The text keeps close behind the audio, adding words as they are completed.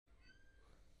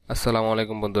আসসালামু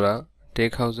আলাইকুম বন্ধুরা,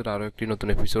 টেক হাউসের আরও একটি নতুন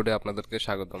এপিসোডে আপনাদেরকে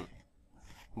স্বাগতম।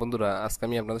 বন্ধুরা, আজকে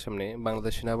আমি আপনাদের সামনে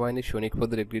বাংলাদেশ সেনাবাহিনীর সৈনিক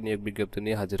পদের একটি নিয়োগ বিজ্ঞপ্তি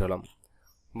নিয়ে হাজির হলাম।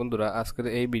 বন্ধুরা, আজকের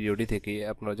এই ভিডিওটি থেকে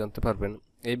আপনারা জানতে পারবেন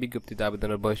এই বিজ্ঞপ্তিতে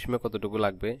আবেদনের বয়সসীমা কতটুকু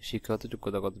লাগবে, শিক্ষাগত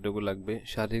যোগ্যতা কতটুকু লাগবে,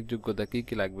 শারীরিক যোগ্যতা কী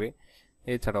কী লাগবে,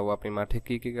 এছাড়াও আপনি মাঠে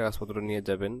কী কী কাগজপত্র নিয়ে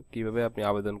যাবেন, কিভাবে আপনি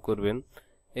আবেদন করবেন,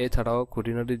 এছাড়াও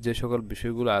খুঁটিনাটির যে সকল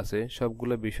বিষয়গুলো আছে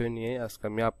সবগুলো বিষয় নিয়ে আজকে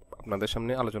আমি আপনাদের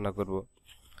সামনে আলোচনা করব।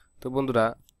 তো বন্ধুরা,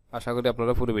 আশা করি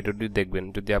আপনারা পুরো ভিডিওটি দেখবেন।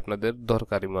 যদি আপনাদের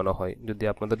দরকারি মনে হয়, যদি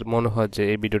আপনাদের মনে হয় যে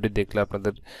এই ভিডিওটি দেখলে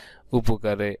আপনাদের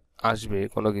উপকারে আসবে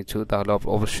কোনো কিছু, তাহলে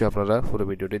অবশ্যই আপনারা পুরো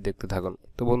ভিডিওটি দেখতে থাকুন।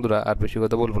 তো বন্ধুরা, আর বেশি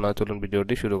কথা বলবো না, চলুন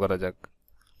ভিডিওটি শুরু করা যাক।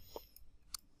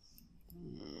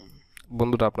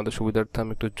 বন্ধুরা, আপনাদের সুবিধার্থে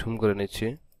আমি একটু জুম করে নিচ্ছি।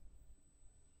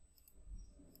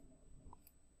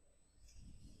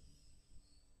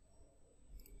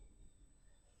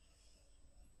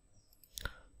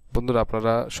 বন্ধুরা,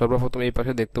 আপনারা সর্বপ্রথম এই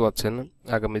পাশে দেখতে পাচ্ছেন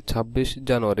আগামী 26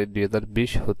 জানুয়ারি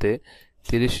 2020 হতে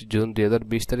 30 জুন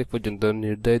 2020 তারিখ পর্যন্ত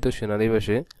নির্ধারিত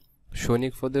সেনানিবাসে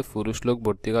সৈনিক পদে পুরুষ লোক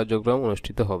ভর্তি কার্যক্রম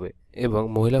অনুষ্ঠিত হবে এবং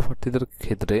মহিলা প্রার্থীদের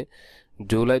ক্ষেত্রে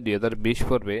জুলাই 2020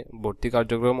 পর্বে ভর্তি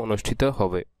কার্যক্রম অনুষ্ঠিত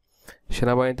হবে।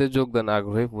 সেনাবাহিনীতে যোগদান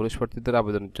আগ্রহী পুরুষ প্রার্থীদের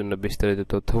আবেদনের জন্য বিস্তারিত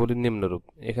তথ্যাবলী নিম্নরূপ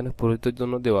এখানে পুরোহিতের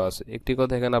জন্য দেওয়া আছে। একটি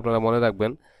কথা এখানে আপনারা মনে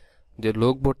রাখবেন যে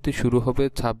লোক ভর্তি শুরু হবে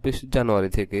 26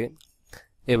 জানুয়ারি থেকে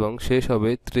এবং শেষ হবে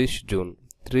 30 জুন।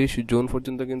 30 জুন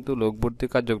পর্যন্ত কিন্তু লোক ভর্তি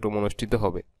কার্যক্রম অনুষ্ঠিত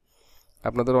হবে।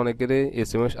 আপনাদের অনেকেরই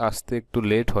SMS আসতে একটু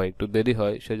লেট হয়, একটু দেরি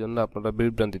হয়, সেজন্য আপনারা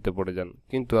বিভ্রান্তিতে পড়ে যান।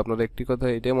 কিন্তু আপনারা একটি কথা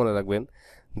এটাই মনে রাখবেন,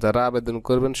 যারা আবেদন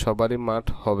করবেন সবারই মাঠ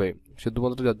হবে,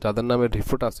 শুধুমাত্র যাদের নামে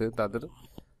রিপোর্ট আছে তাদের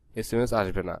SMS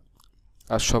আসবে না।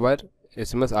 আর সবার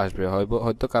SMS আসবে,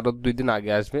 হয়তো কারোর 2 দিন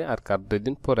আগে আসবে আর কারোর 2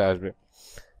 দিন পরে আসবে।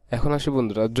 এখন আসি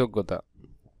বন্ধুরা, যোগ্যতা।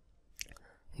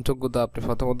 আপনি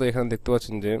প্রথমত এখানে দেখতে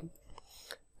পাচ্ছেন যে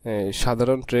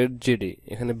সাধারণ ট্রেড জিডি,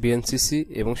 এখানে বিএনসিসি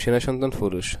এবং সেনা সন্তান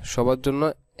পুরুষ সবার জন্য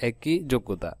একই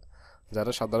যোগ্যতা।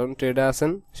 যারা সাধারণ ট্রেডে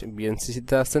আছেন,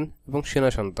 বিএনসিসিতে আছেন এবং সেনা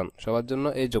সন্তান সবার জন্য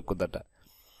এই যোগ্যতাটা।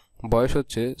 বয়স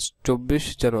হচ্ছে 24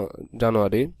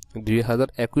 জানুয়ারি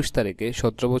 2021 তারিখে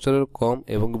 17 বছরের কম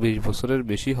এবং 20 বছরের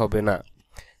বেশি হবে না।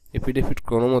 এফিডেভিট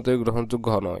কোনো মতেই গ্রহণযোগ্য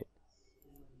নয়।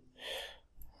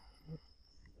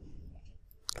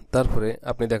 তারপরে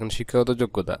আপনি দেখেন শিক্ষাগত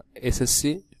যোগ্যতা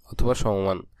এসএসসি অথবা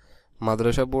সমমান,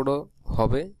 মাদ্রাসা বোর্ডও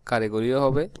হবে, কারিগরিও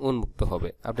হবে, উন্মুক্ত হবে।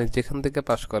 আপনি যেখান থেকে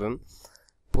পাশ করেন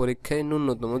পরীক্ষায়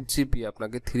ন্যূনতম জিপি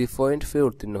আপনাকে 3.5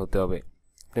 উত্তীর্ণ হতে হবে।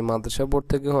 আপনি মাদ্রাসা বোর্ড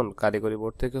থেকে হন, কারিগরি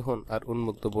বোর্ড থেকে হন আর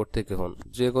উন্মুক্ত বোর্ড থেকে হন,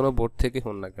 যে কোনো বোর্ড থেকে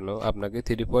হন না কেন আপনাকে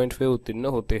 3.5 উত্তীর্ণ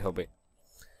হতেই হবে।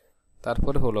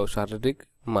 তারপরে হলো শারীরিক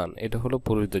মান, এটা হলো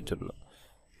পুরুষদের জন্য।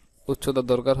 উচ্চতা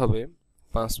দরকার হবে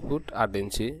 5 ফুট 8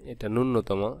 ইঞ্চি, এটা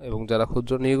ন্যূনতম, এবং যারা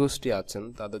ক্ষুদ্র নৃগোষ্ঠী আছেন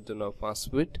তাদের জন্য 5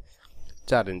 ফিট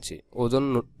 4 ইঞ্চি। ওজন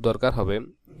দরকার হবে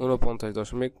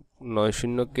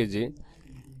 49.90 কেজি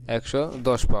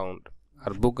 110 পাউন্ড।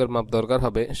 আর বুকের মাপ দরকার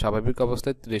হবে স্বাভাবিক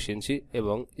অবস্থায় 30 ইঞ্চি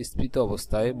এবং স্ফীত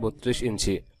অবস্থায় 32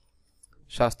 ইঞ্চি।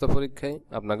 স্বাস্থ্য পরীক্ষায়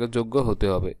আপনাকে যোগ্য হতে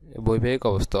হবে। বৈবাহিক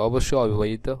অবস্থা অবশ্যই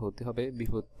অবিবাহিত হতে হবে,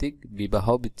 বিপত্তিক বিবাহ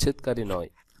বিচ্ছেদকারী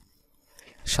নয়।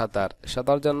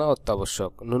 সাঁতার জানা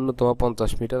অত্যাবশ্যক, ন্যূনতম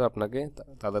 50 মিটার আপনাকে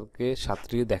তাদেরকে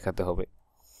সাঁতরিয়ে দেখাতে হবে।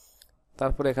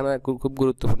 তারপরে এখানে খুব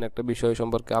গুরুত্বপূর্ণ একটা বিষয়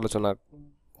সম্পর্কে আলোচনা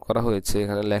করা হয়েছে।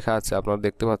 এখানে লেখা আছে, আপনারা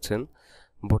দেখতে পাচ্ছেন,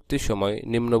 ভর্তির সময়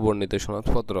নিম্ন বর্ণিত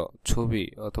সনদপত্র, ছবি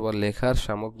অথবা লেখার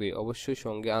সামগ্রী অবশ্যই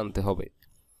সঙ্গে আনতে হবে।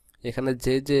 এখানে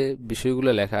যে যে বিষয়গুলো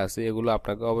লেখা আছে এগুলো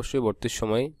আপনাকে অবশ্যই ভর্তির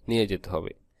সময় নিয়ে যেতে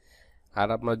হবে। আর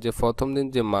আপনার যে প্রথম দিন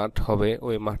যে মাঠ হবে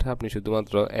ওই মাঠে আপনি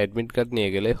শুধুমাত্র অ্যাডমিট কার্ড নিয়ে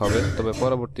গেলেই হবে, তবে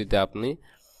পরবর্তীতে আপনি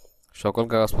সকল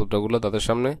কাগজপত্রগুলো তাদের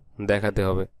সামনে দেখাতে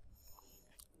হবে।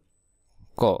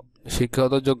 ক,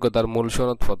 শিক্ষাগত যোগ্যতার মূল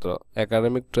সনদপত্র,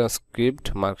 একাডেমিক ট্রান্সক্রিপ্ট,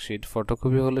 মার্কশিট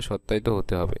ফটোকপি হলে সত্যায়িত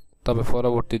হতে হবে, তবে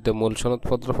পরবর্তীতে মূল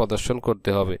সনদপত্র প্রদর্শন করতে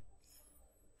হবে।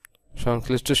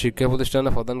 সংশ্লিষ্ট শিক্ষা প্রতিষ্ঠানে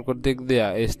প্রদান কর্তৃক দেয়া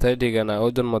স্থায়ী ঠিকানা ও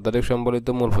জন্ম তারিখ সম্বলিত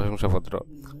মূল প্রশংসাপত্র।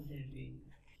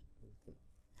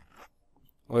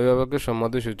 অভিভাবকের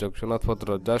সম্মতিসূচক সনদপত্র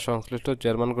যা সংশ্লিষ্ট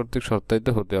চেয়ারম্যান কর্তৃক সত্যায়িত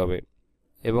হতে হবে,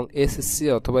 এবং এসএসসি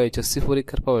অথবা এইচএসসি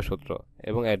পরীক্ষার প্রবেশপত্র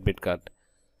এবং অ্যাডমিট কার্ড।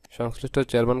 সংশ্লিষ্ট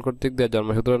চেয়ারম্যান কর্তৃক দেওয়া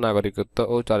জন্মসূত্র, নাগরিকত্ব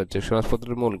ও চারিত্রিক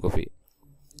সনদপত্রের মূল কপি,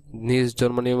 নিজ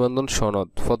জন্ম নিবন্ধন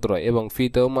সনদপত্র এবং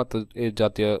পিতা ও মাতার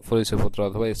জাতীয় পরিচয়পত্র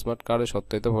অথবা স্মার্ট কার্ডের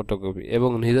সত্যায়িত ফটোকপি, এবং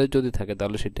নিজের যদি থাকে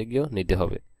তাহলে সেটা গিয়েও নিতে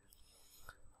হবে।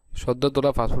 সদ্য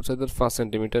তোলা পাসপোর্ট সাইজের 5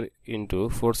 সেন্টিমিটার ইন্টু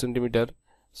 4 সেন্টিমিটার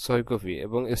 6 কপি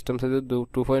এবং স্ট্যাম্প সাইজের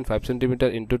 2.5 সেন্টিমিটার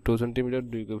ইন্টু 2 সেন্টিমিটার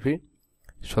 2 কপি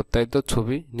সত্যায়িত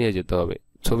ছবি নিয়ে যেতে হবে।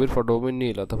 ছবির ফটোকপি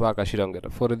নীল অথবা আকাশি রঙের,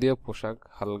 ফরিদীয় পোশাক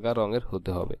হালকা রঙের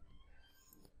হতে হবে।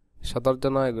 সাঁতার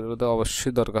জানা এগুলো তো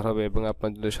অবশ্যই দরকার হবে, এবং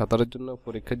আপনার যদি সাঁতারের জন্য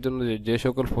পরীক্ষার জন্য যে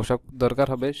সকল পোশাক দরকার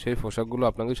হবে সেই পোশাকগুলো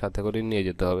আপনাকে সাথে করে নিয়ে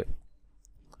যেতে হবে।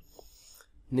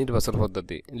 নির্বাচন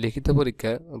পদ্ধতি: লিখিত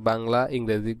পরীক্ষা বাংলা,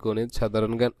 ইংরেজি, গণিত,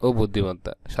 সাধারণ জ্ঞান ও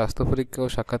বুদ্ধিমত্তা। স্বাস্থ্য পরীক্ষা ও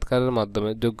সাক্ষাৎকারের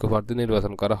মাধ্যমে যোগ্য প্রার্থী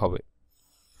নির্বাচন করা হবে।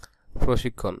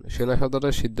 প্রশিক্ষণ: সেনা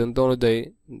সদরের সিদ্ধান্ত অনুযায়ী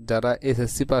যারা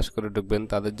এসএসসি পাস করে ঢুকবেন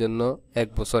তাদের জন্য 1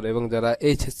 বছর এবং যারা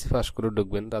এইচএসসি পাস করে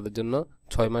ঢুকবেন তাদের জন্য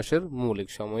 6 মাসের মৌলিক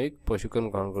সাময়িক প্রশিক্ষণ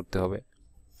গ্রহণ করতে হবে।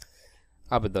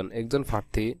 আবেদন: একজন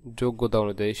প্রার্থী যোগ্যতা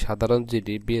অনুযায়ী সাধারণ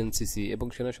জিডি, বিএনসিসি এবং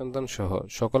সেনা সন্তান সহ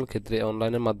সকল ক্ষেত্রে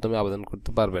অনলাইনের মাধ্যমে আবেদন করতে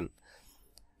পারবেন,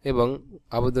 এবং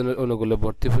আবেদনের অনুকূলে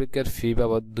ভর্তি পরীক্ষার ফি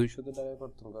বাবদ 200 টাকা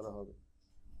কর্তন করা হবে।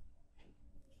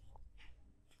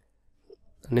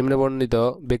 নিম্নবর্ণিত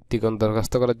ব্যক্তিগণ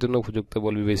দরখাস্ত করার জন্য উপযুক্ত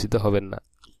বলে বিবেচিত হবেন না: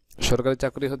 সরকারি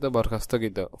চাকরি হতে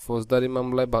বরখাস্তকৃত, ফৌজদারি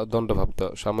মামলায় দণ্ডপ্রাপ্ত,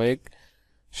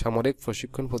 সামরিক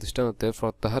প্রশিক্ষণ প্রতিষ্ঠান হতে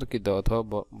প্রত্যাহারকৃত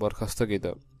অথবা বরখাস্তকৃত,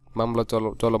 মামলা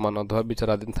চলমান অথবা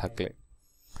বিচারাধীন থাকলে।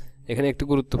 এখানে একটি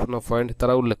গুরুত্বপূর্ণ পয়েন্ট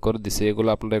তারা উল্লেখ করে দিছে, এগুলো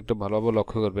আপনারা একটু ভালোভাবে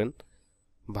লক্ষ্য করবেন।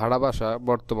 ভাড়া বাসা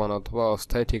বর্তমান অথবা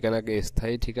অস্থায়ী ঠিকানাকে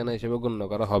স্থায়ী ঠিকানা হিসেবে গণ্য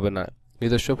করা হবে না।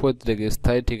 নিজস্ব পৈতৃক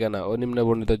স্থায়ী ঠিকানা ও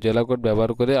নিম্নবর্ণিত জেলা কোড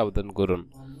ব্যবহার করে আবেদন করুন।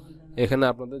 এখানে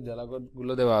আপনাদের জেলা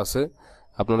কোডগুলো দেওয়া আছে,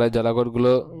 আপনারা এই জেলা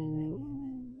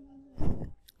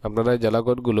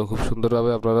কোডগুলো খুব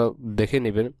সুন্দরভাবে আপনারা দেখে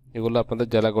নেবেন। এগুলো আপনাদের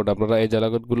জেলা কোড, আপনারা এই জেলা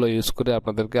কোডগুলো ইউজ করে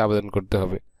আপনাদেরকে আবেদন করতে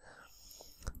হবে।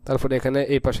 তারপরে এখানে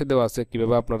এই পাশে দেওয়া আছে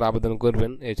কিভাবে আপনারা আবেদন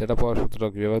করবেন, এছাড়া প্রমাণপত্র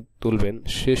কিভাবে তুলবেন,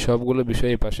 সে সবগুলো বিষয়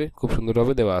এই পাশে খুব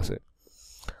সুন্দরভাবে দেওয়া আছে।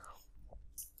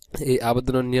 এই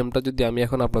আবেদনের নিয়মটা যদি আমি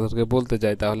এখন আপনাদেরকে বলতে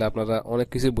যাই তাহলে আপনারা অনেক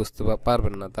কিছু বুঝতে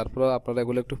পারবেন না। তারপরে আপনারা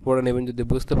এগুলো একটু পড়ে নেবেন, যদি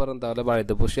বুঝতে পারেন তাহলে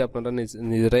বাড়িতে বসে আপনারা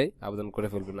নিজেরাই আবেদন করে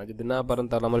ফেলবেন। না যদি না পারেন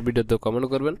তাহলে আমার ভিডিওতে কমেন্ট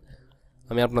করবেন,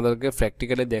 আমি আপনাদেরকে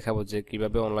প্র্যাকটিক্যালি দেখাবো যে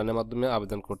কিভাবে অনলাইনের মাধ্যমে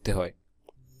আবেদন করতে হয়।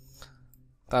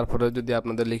 তারপরে যদি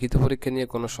আপনাদের লিখিত পরীক্ষা নিয়ে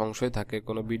কোনো সংশয় থাকে,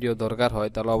 কোনো ভিডিও দরকার হয়,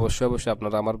 তাহলে অবশ্যই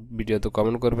আপনারা আমার ভিডিওতে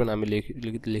কমেন্ট করবেন। আমি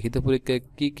লিখিত পরীক্ষায়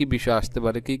কি কি বিষয় আসতে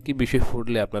পারে, কি কি বিষয়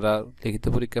ফুটলে আপনারা লিখিত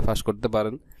পরীক্ষা পাস করতে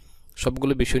পারেন,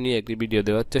 সবগুলো বিষয় নিয়ে একটি ভিডিও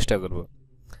দেওয়ার চেষ্টা করব।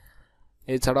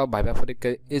 এছাড়াও ভাইভা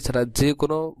পরীক্ষায় এছাড়া যে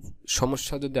কোনো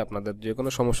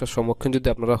সমস্যার সম্মুখীন যদি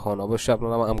আপনারা হন, অবশ্যই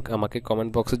আপনারা আমাকে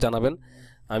কমেন্ট বক্সে জানাবেন।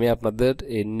 আমি আপনাদের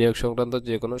এই নিয়োগ সংক্রান্ত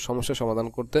যে কোনো সমস্যার সমাধান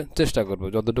করতে চেষ্টা করব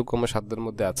যতটুকু আমার সাধ্যের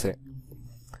মধ্যে আছে।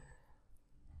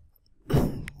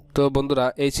 তো বন্ধুরা,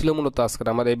 এই ছিল মূলত আজকের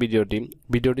আমার এই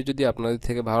ভিডিওটি যদি আপনাদের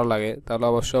থেকে ভালো লাগে তাহলে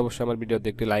অবশ্যই আমার ভিডিওতে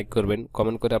একটি লাইক করবেন,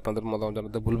 কমেন্ট করে আপনাদের মতামত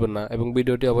জানাতে ভুলবেন না, এবং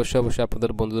ভিডিওটি অবশ্যই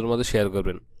আপনাদের বন্ধুদের মধ্যে শেয়ার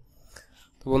করবেন।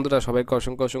 তো বন্ধুরা, সবাইকে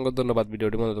অসংখ্য ধন্যবাদ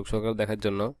ভিডিওটি মনোযোগ সহকারে দেখার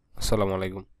জন্য। আসসালামু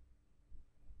আলাইকুম।